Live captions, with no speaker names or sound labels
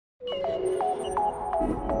This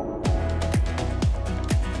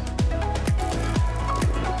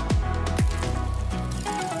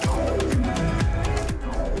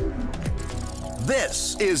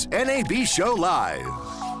is NAB Show Live.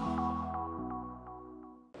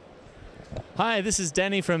 Hi, this is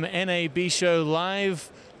Danny from NAB Show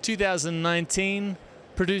Live 2019,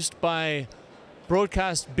 produced by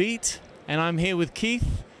Broadcast Beat, and I'm here with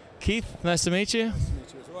Keith. Keith, nice to meet you. Nice to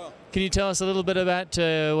meet you as well. Can you tell us a little bit about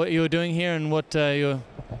what you're doing here and what your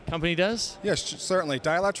company does? Yes, certainly.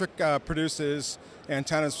 Dielectric produces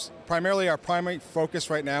antennas. Primarily, our primary focus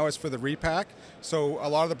right now is for the repack. So a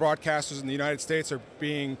lot of the broadcasters in the United States are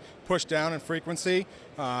being pushed down in frequency,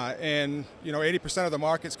 and 80% of the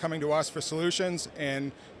market's coming to us for solutions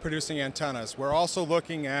and producing antennas. We're also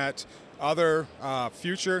looking at other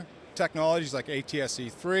future technologies like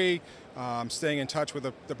ATSC3, staying in touch with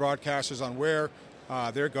the broadcasters on where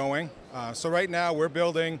they're going. So right now we're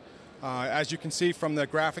building, as you can see from the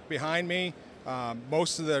graphic behind me,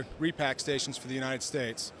 most of the repack stations for the United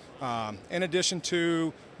States. In addition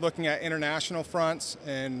to looking at international fronts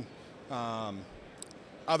and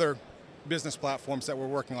other business platforms that we're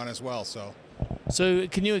working on as well. So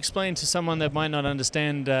can you explain to someone that might not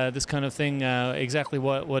understand this kind of thing exactly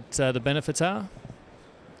what the benefits are?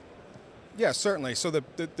 Yeah, certainly. So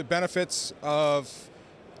the benefits of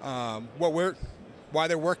why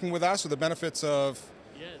they're working with us, or the benefits of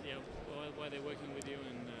why they're working with you,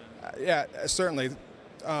 and yeah, certainly.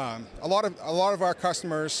 A lot of our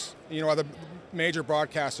customers, are the major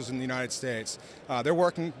broadcasters in the United States. They're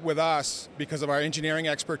working with us because of our engineering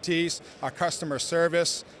expertise, our customer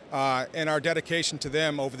service, and our dedication to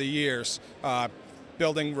them over the years,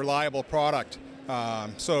 building reliable product.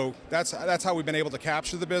 So that's how we've been able to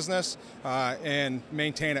capture the business and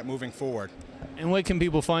maintain it moving forward. And where can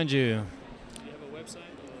people find you? Do you have a website?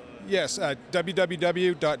 Yes,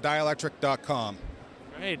 www.dielectric.com.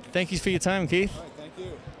 Great. Thank you for your time, Keith. All right, thank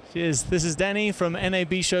you. Cheers. This is Danny from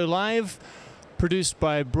NAB Show Live, produced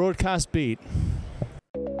by Broadcast Beat.